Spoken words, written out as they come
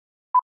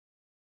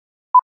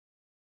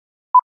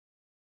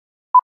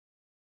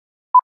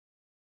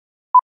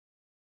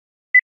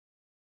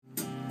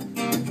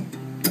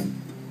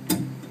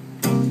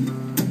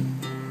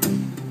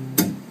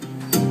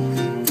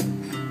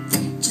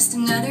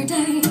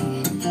day,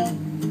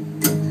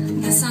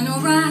 the sun will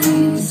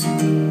rise.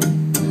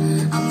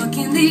 I'm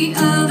looking the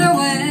other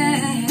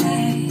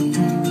way.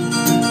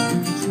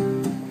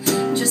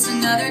 Just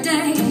another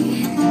day,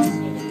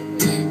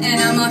 and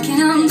I'm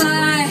walking on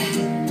by,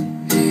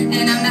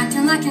 and I'm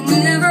acting like it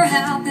never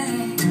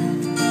happened.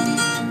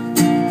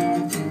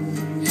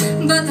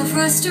 But the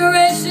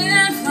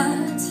frustration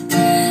floods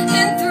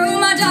in through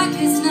my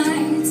darkest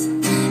nights,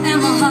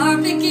 and my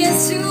heart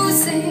begins to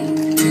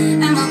sink,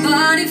 and my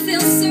body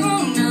feels so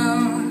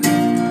numb.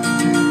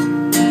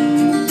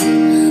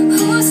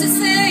 Who's to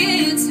say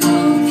it's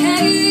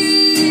okay?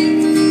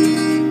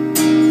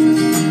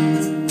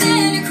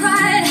 Then you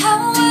cried, how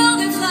will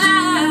they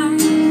fly?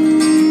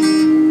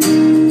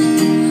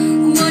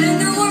 What in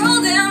the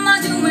world am I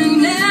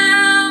doing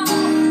now?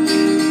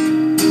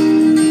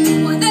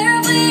 When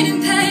they're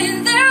bleeding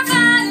pain, they're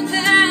fighting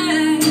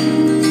pain.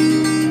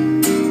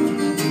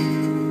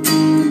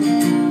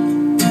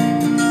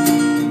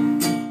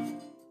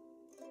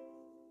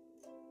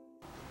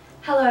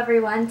 Hello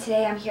everyone,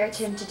 today I'm here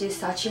to introduce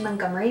Sachi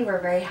Montgomery. We're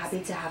very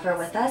happy to have her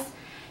with us.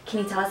 Can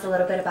you tell us a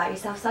little bit about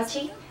yourself,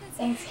 Sachi?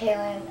 Thanks,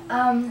 Kaylin.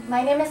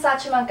 My name is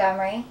Sachi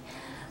Montgomery.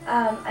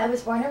 I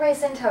was born and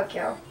raised in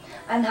Tokyo.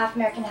 I'm half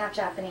American, half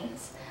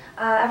Japanese.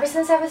 Ever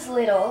since I was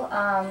little,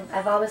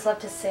 I've always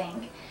loved to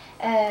sing.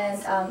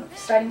 And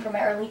starting from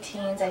my early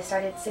teens, I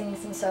started singing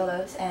some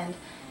solos and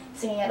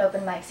singing at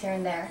open mics here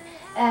and there.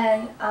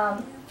 And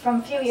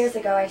from a few years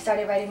ago, I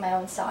started writing my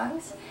own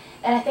songs.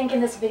 And I think in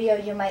this video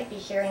you might be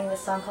hearing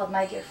this song called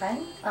My Dear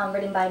Friend,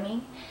 written by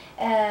me.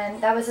 And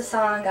that was a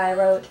song I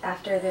wrote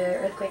after the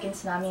earthquake and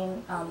tsunami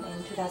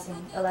in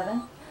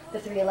 2011, the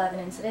 3/11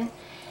 incident.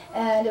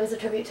 And it was a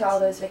tribute to all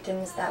those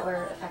victims that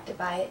were affected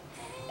by it.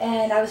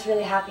 And I was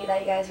really happy that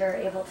you guys were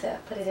able to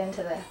put it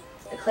into the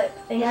clip.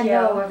 Thank you.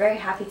 No, we're very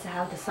happy to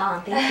have the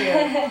song. Thank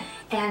you.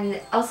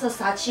 And also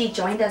Sachi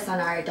joined us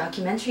on our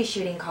documentary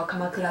shooting called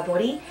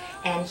Kamakurabori,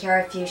 and here are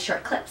a few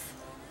short clips.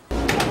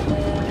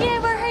 Yeah,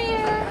 we're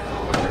here.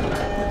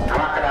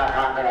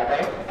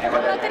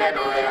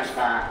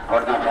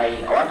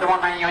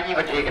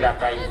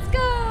 Let's go!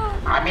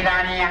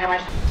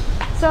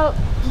 So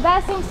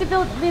that seems to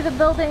be the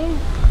building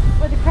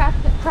where the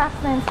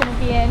Craftsman's going to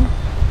be in.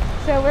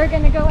 So we're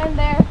going to go in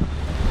there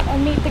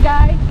and meet the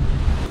guy.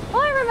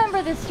 Oh, I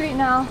remember this street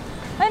now.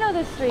 I know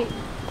this street.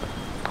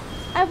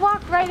 I've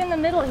walked right in the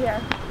middle here.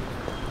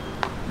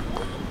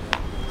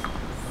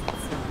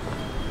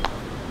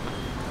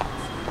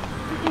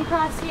 We can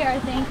cross here, I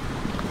think.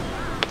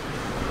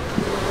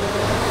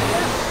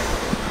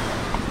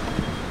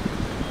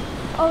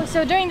 Oh,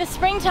 so during the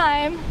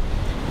springtime,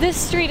 this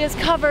street is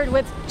covered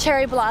with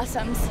cherry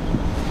blossoms.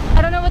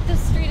 I don't know what this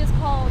street is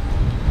called,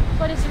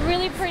 but it's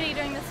really pretty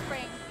during the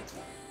spring.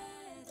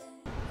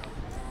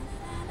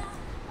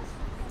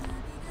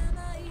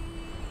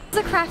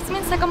 This is a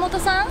Craftsman,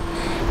 Sakamoto-san,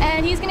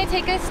 and he's going to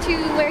take us to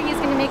where he's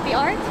going to make the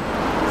art.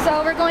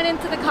 So we're going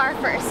into the car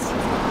first.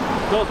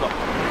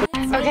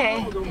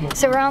 Okay,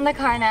 so we're on the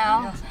car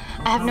now.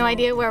 I have no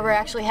idea where we're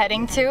actually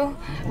heading to.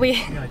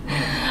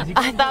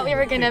 I thought we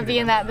were going to be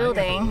in that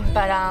building,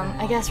 but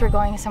I guess we're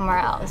going somewhere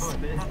else.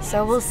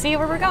 So we'll see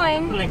where we're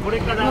going. I'm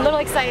a little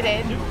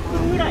excited.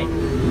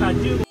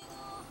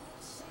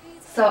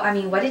 So, I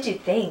mean, what did you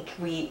think?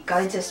 We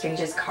got into a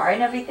stranger's car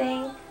and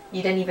everything?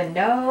 You didn't even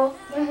know?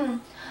 Mm-hmm.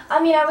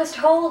 I mean, I was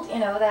told, you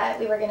know, that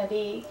we were going to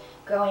be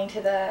going to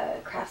the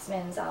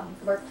Craftsman's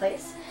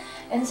workplace.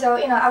 And so,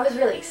 you know, I was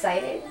really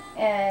excited,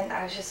 and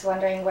I was just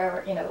wondering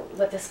where, you know,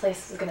 what this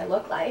place was going to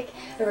look like.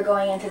 We were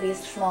going into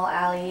these small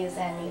alleys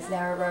and these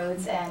narrow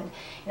roads, and,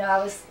 you know, I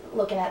was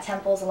looking at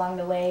temples along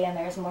the way, and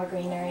there's more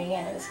greenery,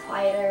 and it was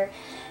quieter,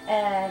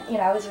 and, you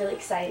know, I was really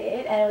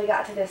excited. And we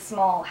got to this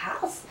small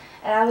house,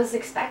 and I was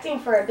expecting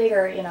for a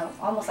bigger, you know,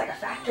 almost like a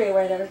factory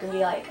where there was going to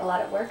be like a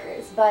lot of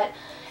workers, but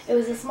it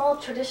was a small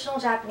traditional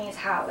Japanese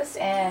house,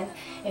 and,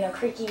 you know,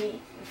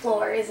 creaky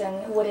floors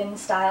and wooden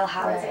style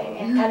housing,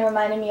 and kind of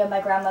reminded me of my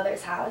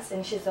grandmother's house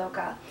in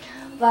Shizuoka.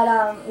 But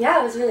yeah,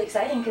 it was really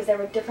exciting because there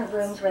were different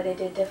rooms where they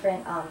did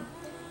different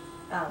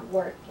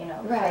work, you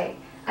know. Right.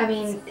 I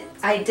mean,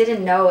 I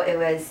didn't know it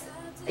was,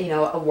 you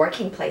know, a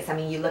working place. I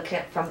mean, you look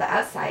at it from the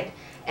outside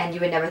and you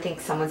would never think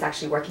someone's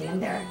actually working in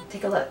there.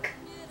 Take a look.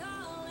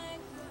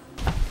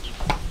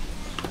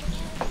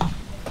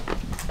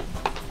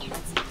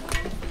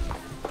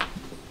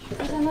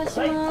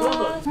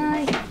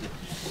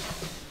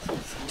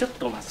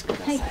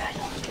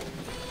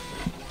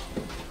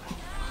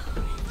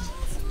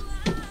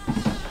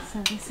 So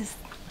this is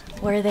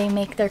where they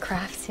make their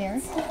crafts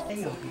here.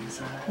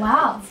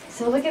 Wow,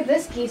 so look at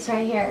this piece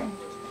right here.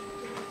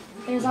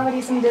 There's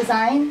already some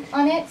design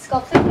on it,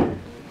 sculpted,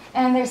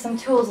 and there's some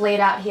tools laid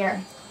out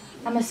here.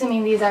 I'm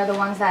assuming these are the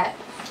ones that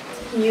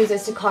he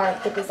uses to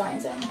carve the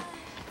designs in.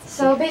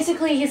 So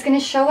basically he's going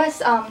to show us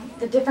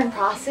the different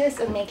process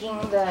of making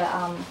the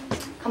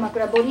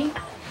Kamakurabori.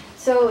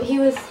 So he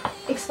was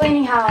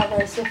explaining how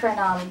there's different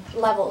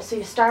levels. So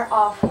you start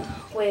off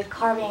with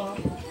carving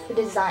the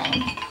design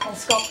and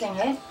sculpting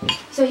it.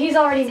 So he's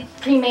already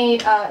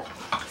pre-made a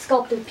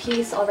sculpted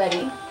piece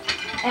already.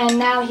 And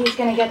now he's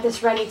going to get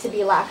this ready to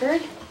be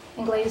lacquered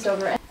and glazed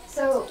over.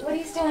 So what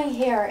he's doing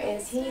here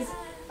is he's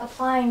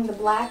applying the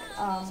black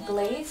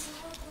glaze,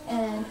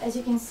 and as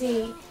you can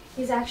see,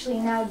 he's actually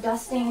now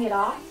dusting it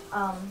off,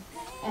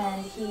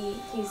 and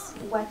he's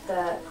wet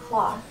the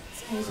cloth.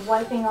 He's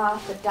wiping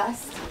off the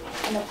dust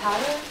and the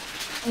powder,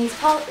 and he's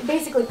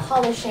basically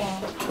polishing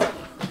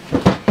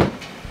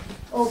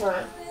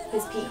over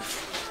his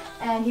piece.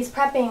 And he's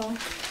prepping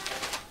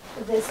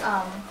this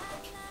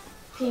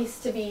piece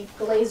to be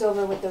glazed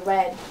over with the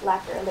red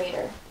lacquer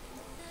later.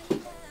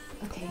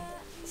 Okay,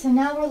 so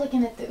now we're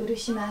looking at the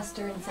urushi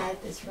master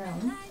inside this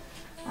room.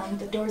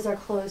 The doors are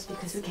closed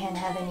because we can't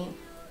have any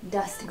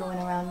dust going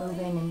around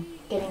moving and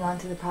getting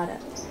onto the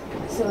product.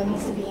 So it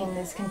needs to be in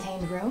this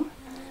contained room.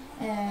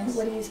 And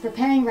what he's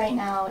preparing right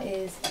now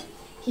is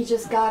he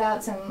just got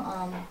out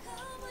some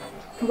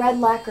red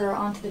lacquer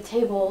onto the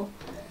table,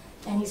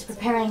 and he's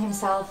preparing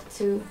himself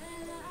to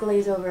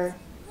glaze over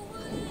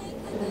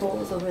the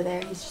bowls over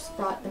there. He's just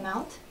brought them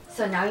out.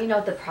 So now you know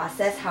the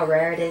process, how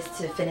rare it is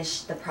to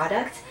finish the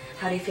product.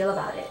 How do you feel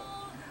about it?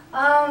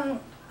 I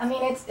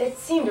mean, it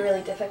seemed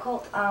really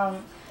difficult.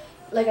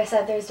 Like I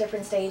said, there's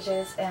different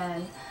stages,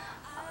 and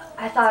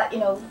I thought, you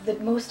know, the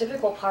most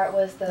difficult part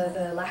was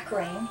the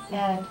lacquering.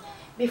 And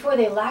before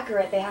they lacquer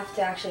it, they have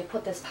to actually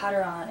put this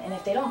powder on, and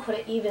if they don't put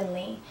it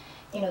evenly,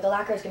 you know, the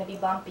lacquer is going to be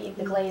bumpy,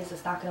 the glaze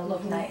is not going to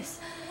look nice.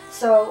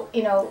 So,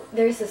 you know,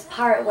 there's this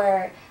part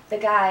where the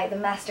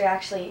master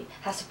actually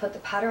has to put the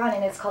powder on,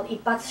 and it's called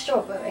ipatsu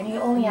shobu, and he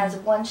only has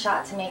one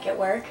shot to make it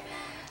work.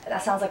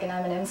 That sounds like an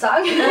Eminem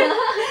song.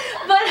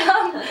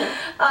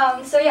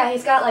 But, so yeah,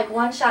 he's got like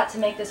one shot to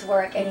make this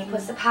work, and he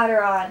puts the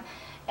powder on,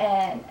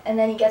 and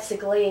then he gets to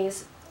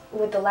glaze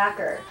with the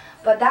lacquer.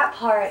 But that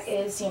part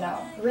is, you know,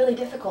 really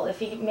difficult. If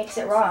he makes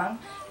it wrong,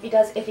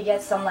 if he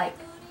gets some like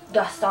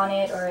dust on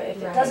it, or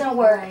if it doesn't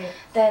work,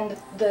 then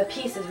the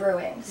piece is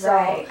ruined. So,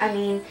 I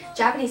mean,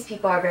 Japanese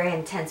people are very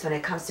intense when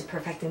it comes to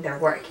perfecting their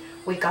work.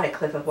 We got a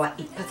clip of what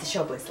ipatsu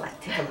shobu is like.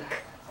 Take a look.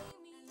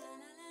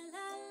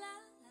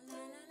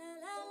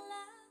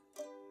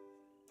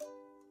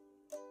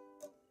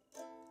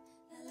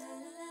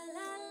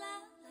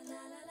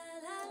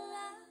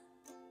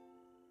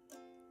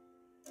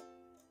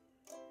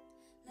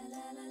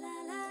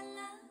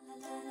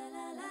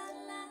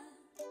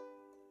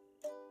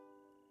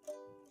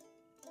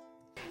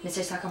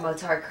 Mr.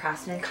 Sakamoto, our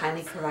craftsman,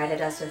 kindly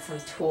provided us with some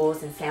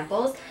tools and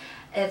samples.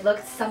 It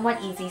looked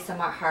somewhat easy,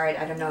 somewhat hard.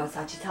 I don't know,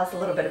 Sachi, tell us a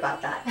little bit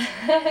about that.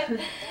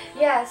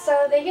 Yeah,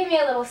 so they gave me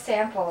a little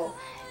sample,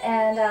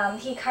 and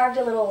he carved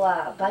a little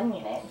button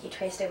in it. He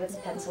traced it with his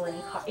pencil,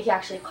 and he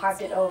actually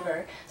carved it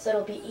over, so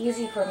it'll be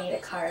easy for me to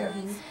carve.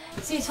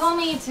 So he told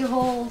me to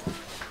hold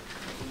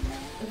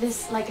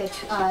this like a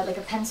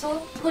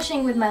pencil,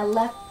 pushing with my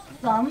left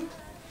thumb.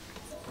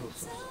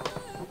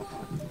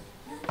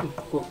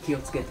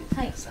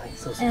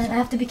 And I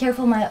have to be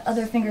careful with my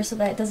other finger so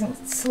that it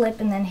doesn't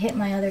slip and then hit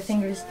my other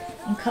fingers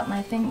and cut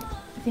my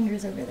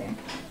fingers over there.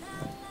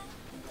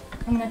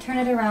 I'm going to turn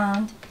it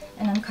around,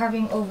 and I'm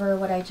carving over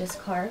what I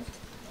just carved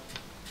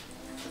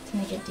to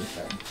make it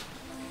deeper.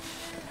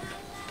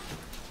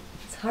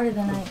 It's harder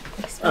than I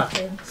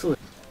expected. So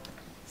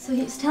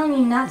he's telling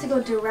me not to go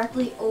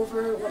directly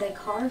over what I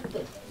carved,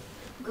 but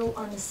go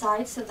on the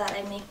side so that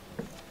I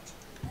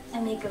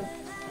make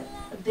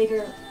a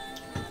bigger.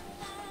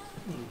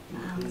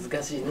 How do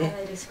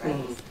I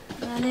describe this?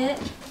 Got it?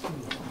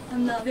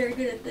 I'm not very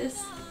good at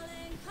this.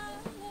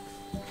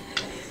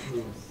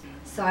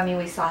 So, I mean,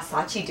 we saw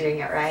Sachi doing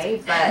it,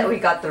 right? But we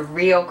got the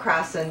real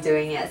craftsman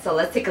doing it. So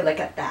let's take a look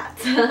at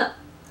that.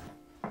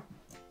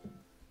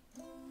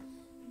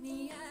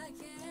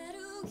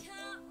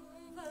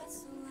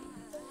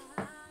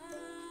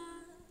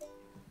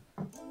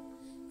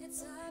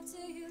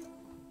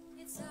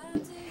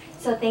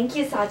 So thank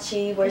you,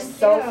 Sachi. We're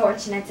so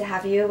fortunate to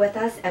have you with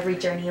us every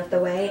journey of the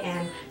way,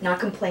 and not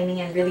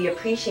complaining and really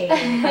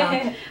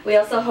appreciating. We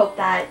also hope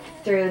that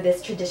through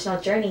this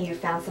traditional journey you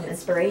found some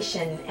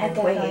inspiration and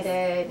ways. I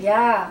did,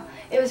 yeah.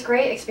 It was a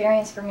great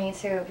experience for me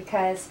too,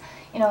 because,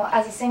 you know,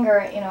 as a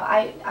singer, you know,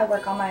 I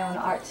work on my own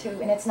art too,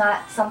 and it's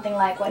not something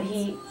like what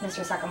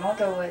Mr.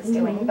 Sakamoto was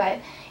doing, but,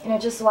 you know,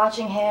 just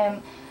watching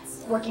him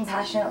working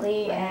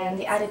passionately and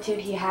the attitude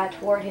he had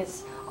toward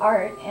his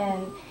art,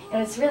 and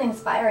it's really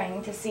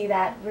inspiring to see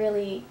that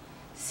really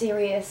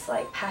serious,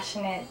 like,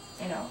 passionate,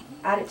 you know,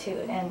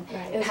 attitude, and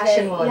it was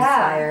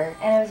inspire.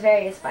 And it was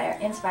very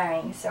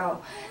inspiring.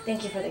 So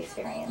thank you for the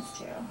experience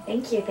too.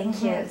 Thank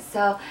you.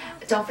 So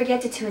don't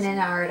forget to tune in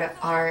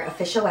our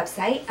official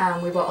website.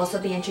 We will also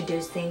be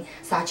introducing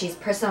Sachi's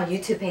personal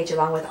YouTube page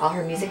along with all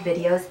her music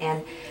videos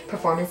and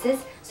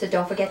performances. So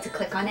don't forget to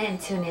click on it and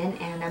tune in.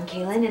 And I'm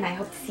Kaylin, and I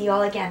hope to see you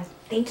all again.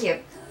 Thank you.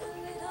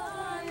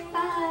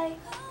 Bye.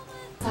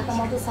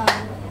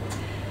 Sakamoto-san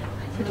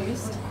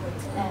produced,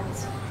 and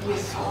it's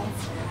beautiful.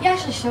 He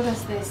actually showed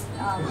us this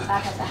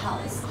back at the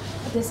house,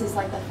 but this is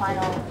like the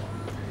final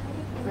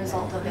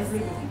result of it,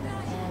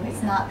 and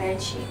it's not very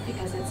cheap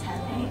because it's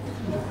handmade,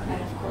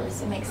 and of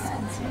course it makes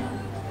sense, you know.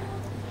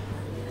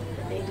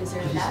 They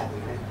deserve that.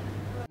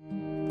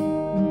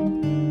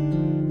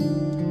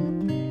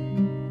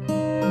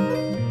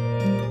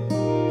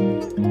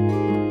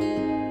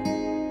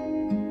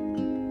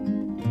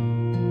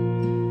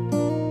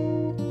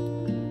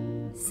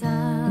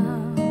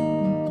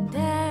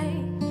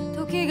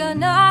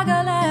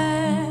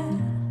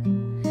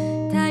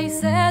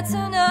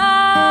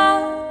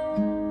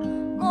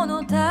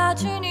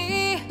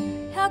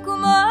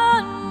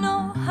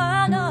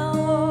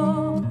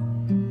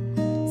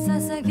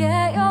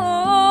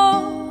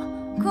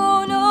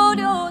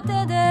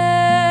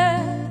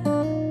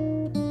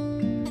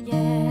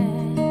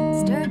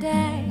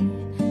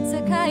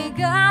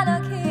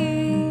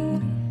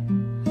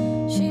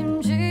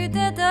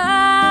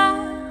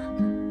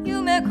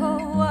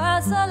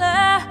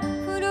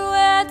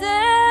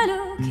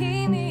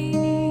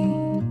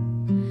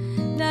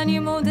 何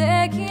も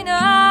でき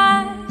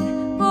ない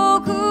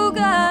僕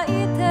がい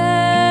て、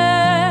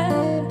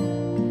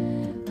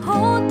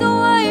本当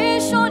は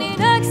一緒に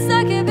泣き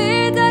叫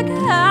びた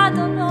かっ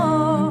た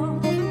の。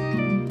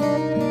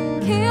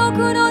記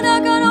憶の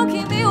中の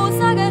君を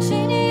探し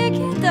に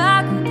行き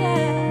たく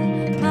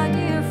て My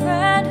dear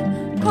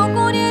friend こ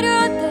こにいるっ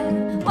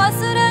て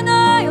忘れ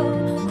ないよ。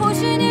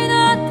星に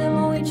なって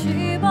も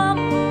一番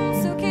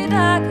好き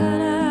だか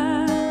ら。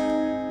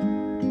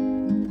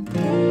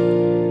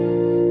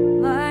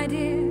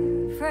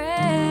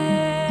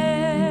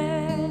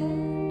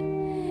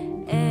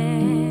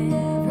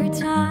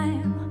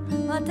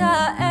ま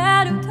た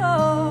会えると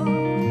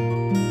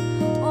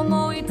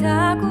思い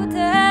たくて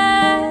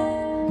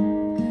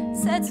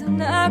切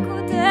な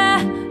くて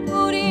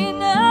無理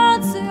な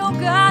強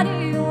が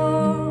り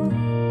を、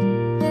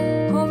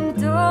本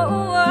当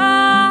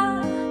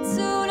は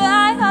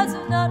辛いはず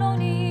なの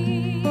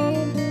に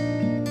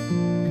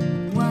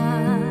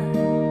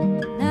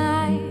One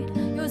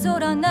night 夜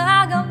空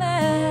眺め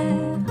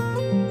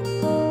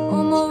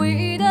思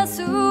い出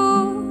す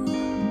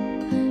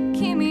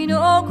君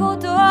のこ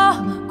と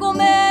ご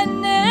め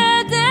ん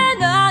ねって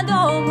何度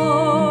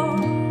も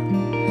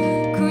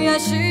悔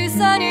し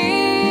さ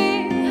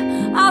に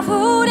溢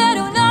れ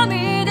る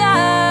涙、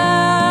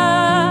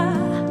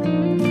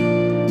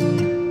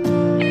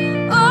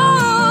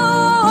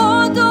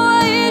本当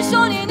は一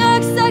緒に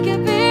泣き叫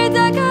び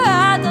たか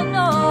ったの。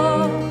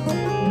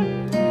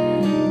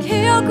記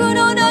憶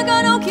の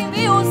中の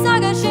君を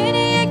探し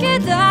に行き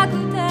たく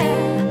て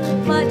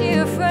My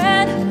dear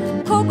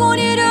friend ここ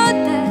にいるって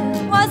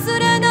忘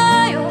れ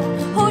ないよ。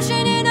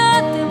星にな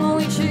っても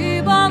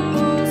一番好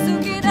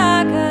き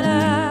だか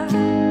ら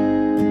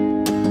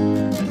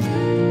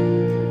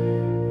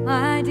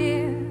My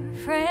dear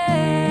friend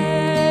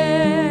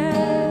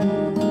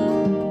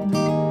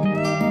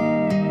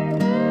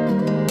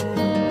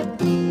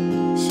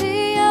幸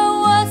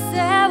せ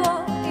を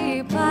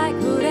いっぱい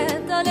くれ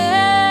たね。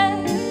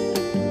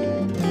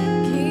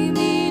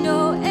君の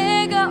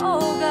笑顔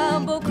が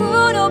僕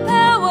の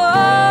パワ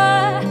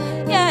ー、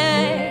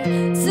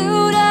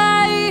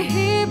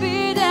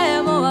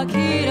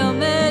諦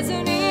めず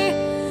に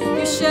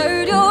You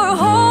shared your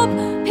hope,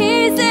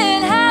 peace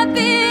and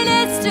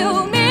happiness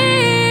to me.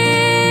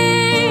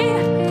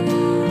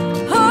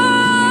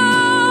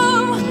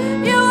 Oh,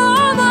 you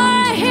are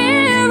my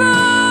hero.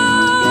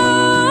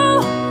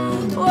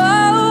 Oh,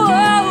 oh,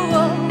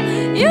 oh.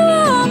 You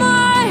are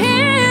my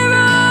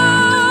hero.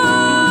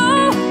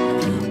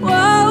 Oh,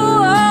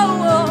 oh,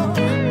 oh.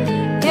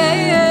 Yeah,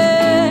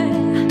 yeah,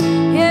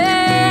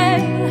 yeah.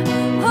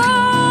 Oh,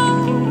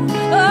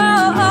 oh,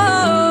 oh.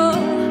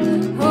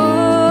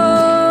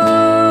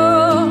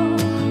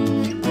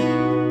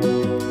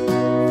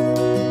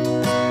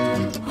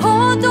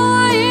本当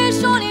は一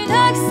緒に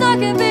泣き叫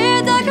び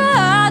たか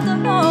ったの。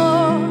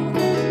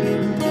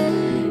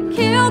記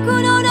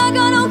憶の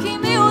中の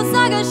君を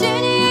探し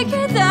に行き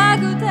た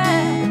くて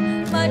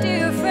My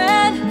dear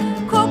friend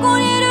ここ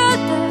にいる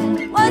っ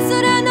て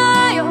忘れ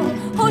ないよ。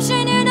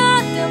星にな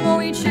って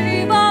も一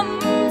番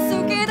好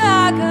き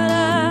だか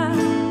ら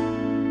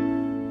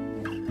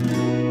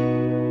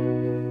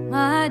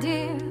My dear